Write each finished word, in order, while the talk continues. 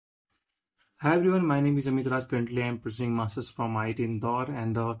Hi everyone, my name is Amit Raj. Currently, I am pursuing masters from IIT Indore,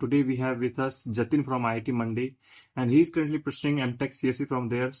 and today we have with us Jatin from IIT Mandi, and he is currently pursuing MTech CSE from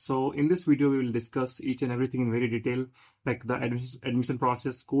there. So, in this video, we will discuss each and everything in very detail, like the admission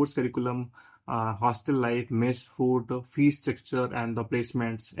process, course curriculum, hostel life, mess food, fee structure, and the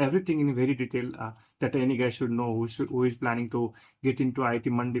placements. Everything in very detail that any guy should know who is planning to get into IIT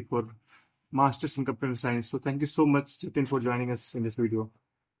Mandi for masters in computer science. So, thank you so much, Jatin, for joining us in this video.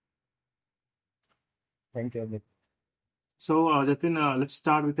 Thank you, Amit. So, Jatin, let's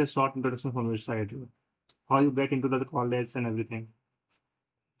start with a short introduction from your side. How you get into the college and everything.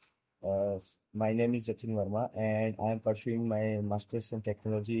 My name is Jatin Verma, and I am pursuing my master's in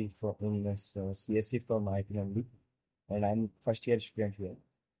technology in CSE from IIT Mandi, and I'm first year student here,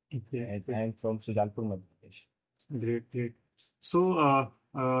 Okay, and great, I'm from Sujalpur, Madhya Pradesh. great. So,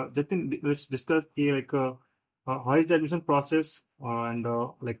 Jatin, let's discuss here, like how is the admission process, and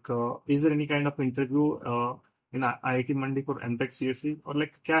is there any kind of interview in IIT Mandi for MTech CSE, or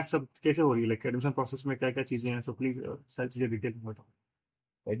like क्या सब कैसे हो रही है, like admission process में क्या क्या चीजें हैं, so please सारी चीजें डिटेल में बताओ.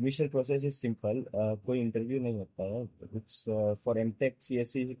 Admission process is simple. कोई इंटरव्यू नहीं होता है. It's for MTech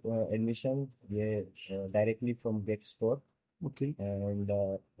CSE admission. ये directly from get score Okay. and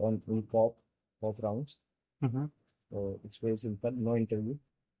on in pop rounds. Mm-hmm. So it's very simple. No interview.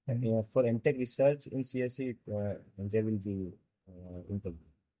 For MTech research in CSE, there will be interview.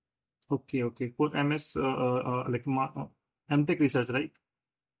 Okay. For MS, MTech research, right?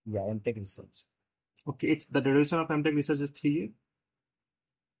 Yeah, MTech research. Okay, it's the duration of MTech research is 3 years.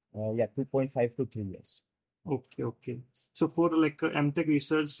 Yeah, 2.5 to 3 years. Okay. So for like MTech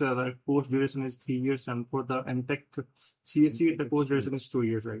research, the course duration is 3 years, and for the MTech CSE, the course duration is 2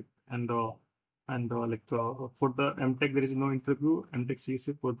 years, right? And for the MTech, there is no interview. MTech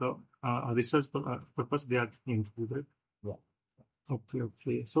CSE for the research purpose, they are interviewed, right? Yeah.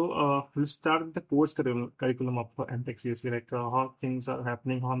 Okay. So let's start with the course curriculum of MTech CSE, like how things are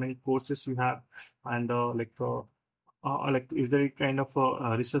happening, how many courses you have, and is there a kind of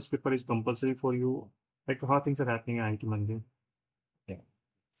research paper is compulsory for you? Like how things are happening at IIT Mandi? Yeah.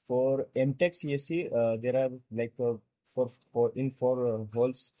 For MTech CSE, there are like for 4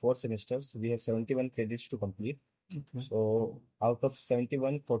 semesters, we have 71 credits to complete. Okay. So out of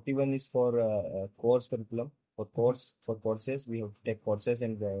 71, 41 is for course curriculum. For courses, we have to take courses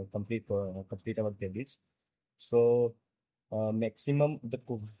and complete our credits. So maximum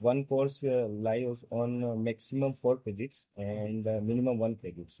one course lies on maximum 4 credits and minimum 1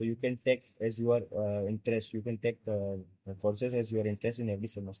 credit. So you can take as your interest. You can take courses as your interest in every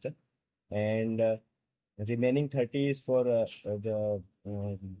semester, and remaining 30 is for the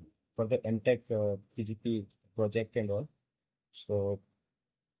MTech PGP project and all. So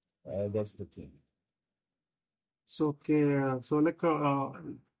that's the thing. So okay, so like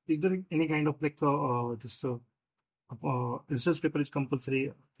is there any kind of like this research paper is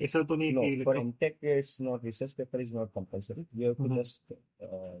compulsory? ऐसा तो नहीं No, कि for like MTech, it's not. Research paper is not compulsory. You have to just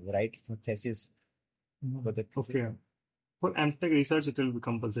write thesis for the thesis. okay. For MTech research, it will be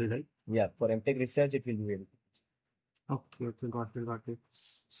compulsory, right? Yeah, for MTech research, it will be very. Okay, got it.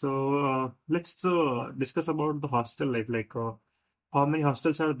 So let's discuss about the hostel life. Like how many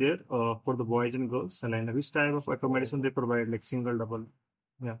hostels are there for the boys and girls, and then which type of accommodation they provide, like single, double.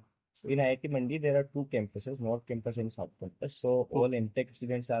 Yeah. So in IIT Mandi, there are 2 campuses, North Campus and South Campus. So all MTech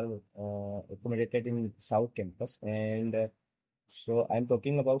students are accommodated in South Campus, and so I'm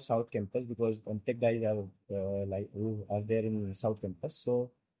talking about South Campus because MTech guys are who are there in South Campus.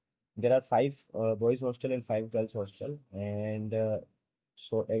 So there are 5 boys hostel and 5 girls hostel, and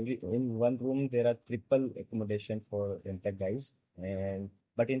so in one room there are triple accommodation for MTech guys, and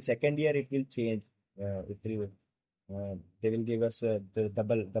but in second year it will change. They will give us the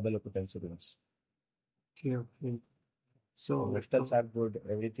double occupancy rooms. Okay. So Hostels are good.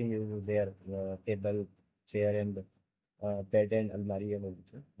 Everything is there. Table, chair, and bed and almari and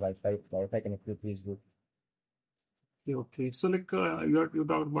everything. Wi-Fi connectivity is good. Okay. So like you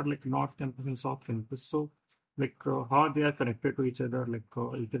talked about like North Campus and South Campus. So like how they are connected to each other, like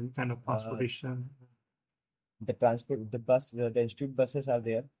is there any kind of transportation? The institute buses are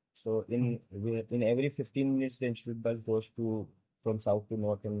there. So in every 15 minutes, the institute bus goes from south to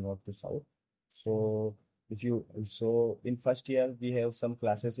north and north to south. So in first year we have some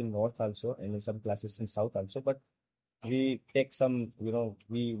classes in north also and some classes in south also, but we take some,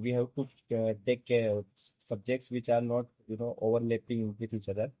 we have to take subjects which are not, overlapping with each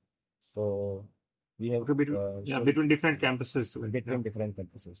other. So we have between different campuses. Different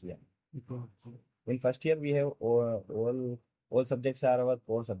campuses, yeah. Okay. In first year, we have all subjects are our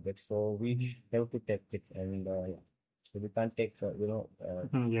core subjects, so we have to take it, and so we can't take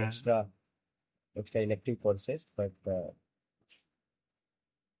extra extra elective courses, but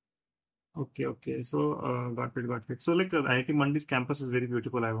Okay. So, got it. So, like, IIT Mandi's campus is very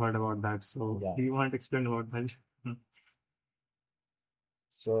beautiful. I've heard about that. So, yeah. do you want to explain about that? Hmm.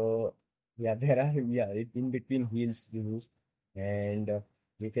 So yeah, there are in between hills views, and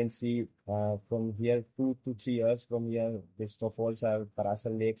you can see from here 2 to 3 years from here the snowfalls are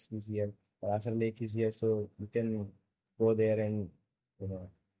Parasar Lakes is here. Parasar Lake is here, so you can go there and you know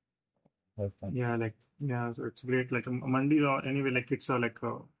have fun. Yeah, so it's great. Like, Mandi, or anyway, like, it's like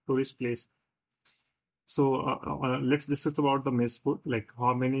a tourist place. So, let's discuss about the mess food. Like,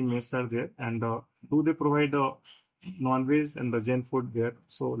 how many mess are there, and do they provide non-veg and the Jain food there?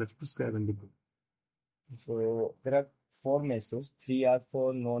 So, let's describe in detail. So there are 4 messes. 3 are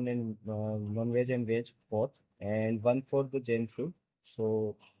for non-veg and veg both, and one for the Jain food.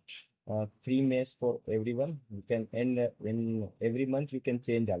 So 3 mess for everyone. You can and in every month you can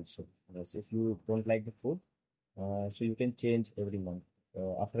change also. Yes, if you don't like the food, so you can change every month.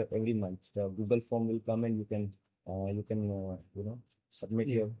 After every month, the Google form will come and you can submit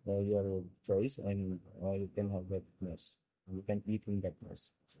Yeah. your choice and you can have that mess. You can eat in that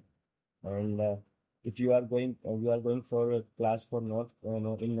mess. And if you are going for a class for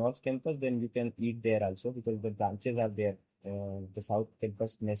in North Campus, then you can eat there also because the branches are there. The South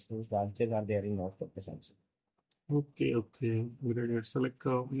Campus messes branches are there in North Campus also. Okay. Great. So, like,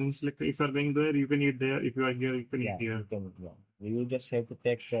 means like if you are going there, you can eat there. If you are here, you can eat Yeah, here. you can. Yeah, you just have to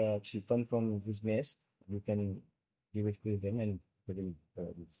take chicken from this mess. You can give it to them and they will.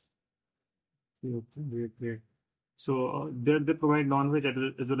 Okay, great. So, there they provide non-veg as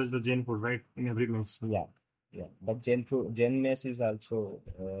well as the Jain food, right? In every mess. Yeah. But Gen mess is also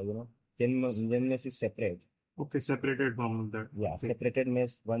Gen mess is separate. Okay, separated from that. Yeah, Okay. separated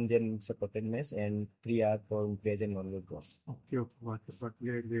mess, one Gen separated mess, and 3 are for veg and non-veg both. Okay. Got it.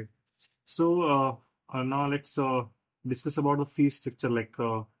 Great. So, now let's discuss about the fee structure, like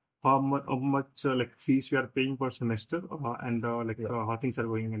how much like fees you are paying per semester, and like Yeah. how things are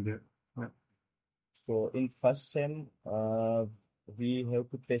going in there. Yeah. So in first sem, we have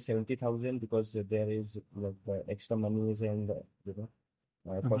to pay 70,000 because there is like extra monies and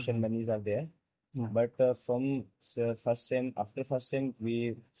caution monies are there. Yeah. But from first sem, after first sem,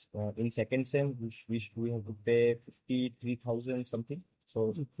 we in second sem we have to pay 53,000 something. So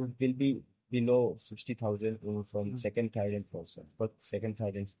Okay. it will be below 60,000 from second, third, and fourth sem. But second,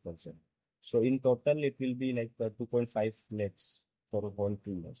 third, and fourth sem. So in total, it will be like 2.5 lakhs for 1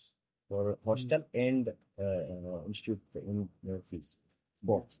 2 years for hostel and institute fees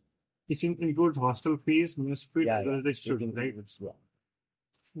both. It includes hostel fees, meals fee, Yeah, as well as the it student, right? includes, yeah.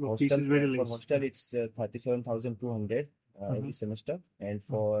 The fees is very For less. hostel, it's 37,200 every semester, and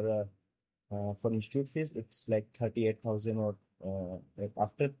for institute fees, it's like 38,000 or like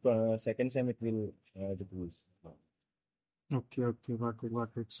after second sem it will decrease. Okay,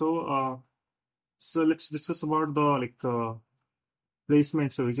 got it. So let's discuss about the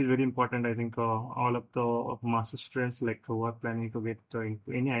placement. So which is very important. I think all of the master students like who are planning to get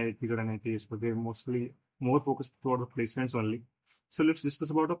into any IITs or NITs, but they're mostly more focused toward the placements only. So let's discuss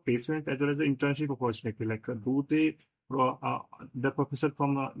about the placement as well as the internship opportunity. Like, do they the professor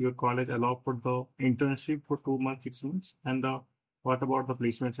from your college allow for the internship for 2 months, 6 months, and what about the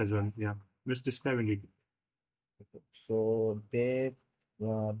placements as well? Yeah, let's describe in detail. So they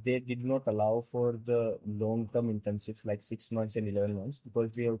did not allow for the long-term internships like 6 months and 11 months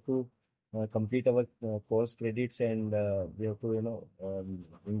because we have to complete our course credits and we have to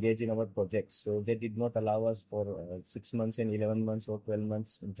engage in our projects. So they did not allow us for 6 months and 11 months or 12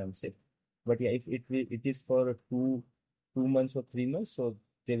 months internship. But yeah, if it is for 2 months or 3 months, so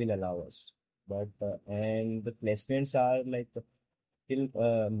they will allow us. But and the placements are like till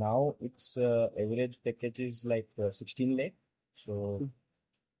now its average package is like 16 lakh. So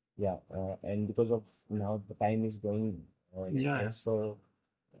yeah, and because of now the time is going Yeah. so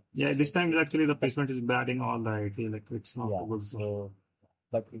Yeah, this time actually the placement is bad in all the IT, like it's not yeah, good. so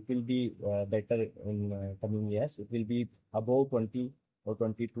but it will be better in coming years. It will be above 20 or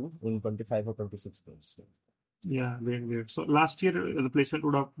 22 in 25 or 26 months. Yeah, great. So last year the placement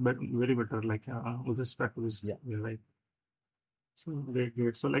would have been very better, like with respect to this year, right? So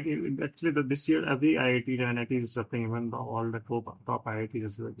great. So like actually this year every IIT and NIT is suffering, even all the top IITs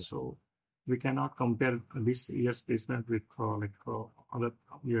as well. So we cannot compare this year's placement with other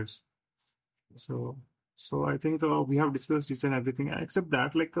years. So I think we have discussed this and everything, except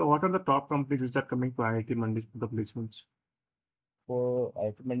that like what are the top companies which are coming to IIT Mandi for the placements? For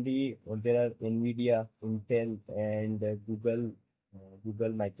IIT Mandi, there are NVIDIA, Intel, and Google,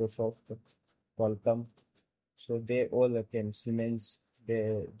 Microsoft, Qualcomm. So they all came. Siemens,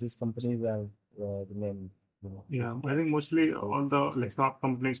 these companies are the main. Yeah, I think mostly all the like top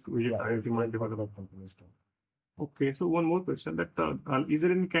companies visit IIT Mandi for the companies. Okay, so one more question that is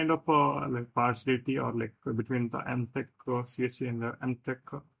there any kind of like partiality or like between the MTech CSE and the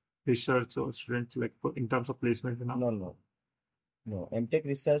MTech research or students like in terms of placement and all? No. MTech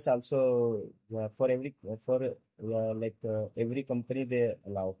research also for every every company they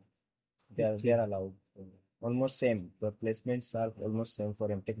allow. They are allowed. Almost same. The placements are almost same for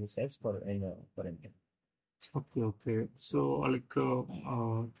MTech research for MTech. Okay. So like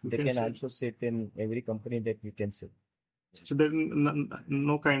you They can can say, also sit in every company that you can sit. so there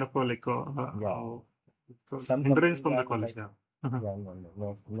no kind of like Some hindrance companies from the are college. like, Yeah.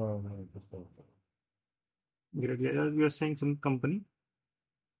 no. Great. Yeah, you are saying some company.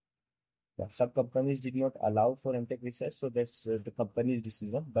 Yeah, some companies did not allow for MTech research, so that's the company's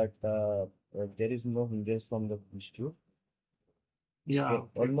decision. But there is no hindrance from the institute. Yeah.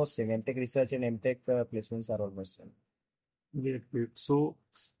 Okay. Almost same. MTech research and MTech placements are almost same. Great. So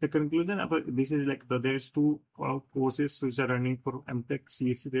the conclusion about this is like there's two courses which are running for MTech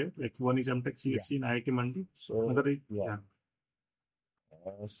CSE there. Like one is MTech CSE in IIT Mandi. So Another is, yeah.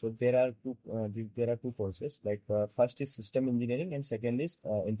 So there are two courses. Like first is system engineering and second is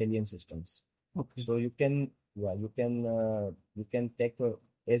intelligent systems. Okay. So you can take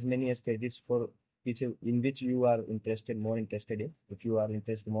as many as credits for each in which you are more interested in. If you are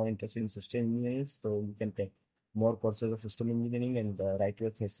more interested in system engineering, so you can take more courses of system engineering and write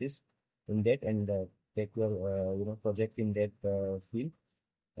your thesis in that and take your project in that field.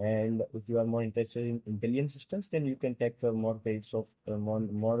 And if you are more interested in intelligent systems, then you can take more credits of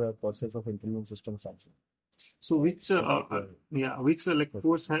more courses of intelligent systems also. So which like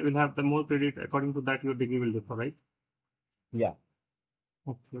course will have the more credit according to that your degree will differ, right? Yeah.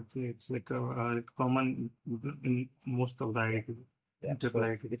 Okay. It's like common in most of the IIT. Yeah.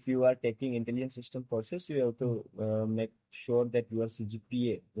 So if you are taking intelligent system courses, you have to make sure that your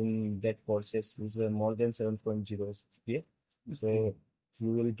CGPA in that courses is more than 7.0 CGPA. So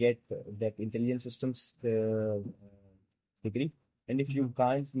you will get that intelligent systems degree. And if you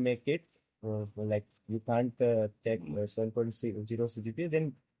can't make it, like you can't take 7.0 CGPA,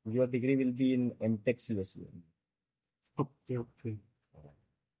 then your degree will be in MTech CSE. Okay.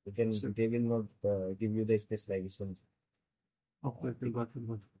 Then they will not give you the specialization. Okay, got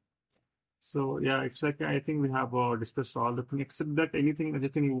it. So yeah, it's like I think we have discussed all the things except that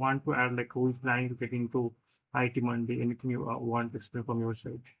anything you want to add, like who is planning to get into IIT Mandi, anything you want to explain from your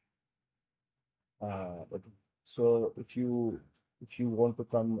side? So if you want to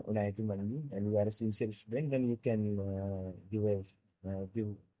come in IIT Mandi and you are a sincere student, then you can you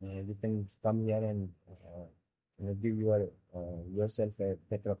can come here and give yourself a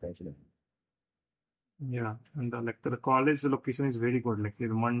better opportunity. Yeah, and like the college location is very good. Like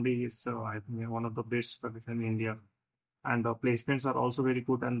Mandi is I think one of the best location in India, and the placements are also very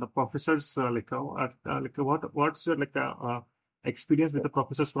good. And the professors what's your experience with the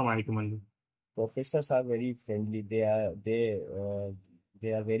professors from IIT Mandi? Professors are very friendly. They are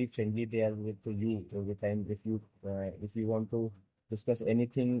very friendly. They are with you every time. If you want to discuss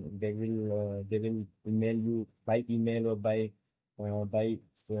anything, they will email you by email or by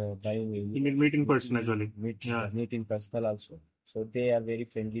meet in person actually. Meet in person also. So they are very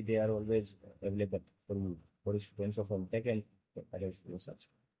friendly. They are always available for students of MTech and other students also.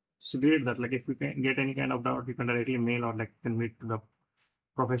 So great that like if you can get any kind of doubt, you can directly mail or like can meet the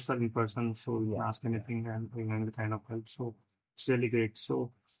professor in person, so you can ask anything and bring any kind of help. So it's really great.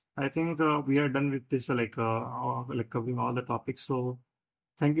 So I think we are done with this covering all the topics. So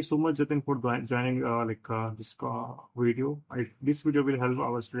thank you so much, Jatin, for joining this video. This video will help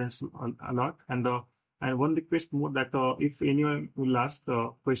our students a lot. And one request more that if anyone will ask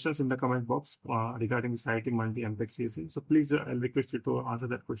questions in the comment box regarding this IIT Mandi MTech CSE, so please I'll request you to answer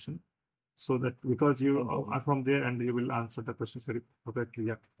that question. So that because you are from there and you will answer the questions very perfectly.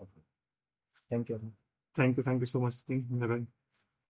 Yeah. Thank you. Thank you so much, Jatin. Bye-bye.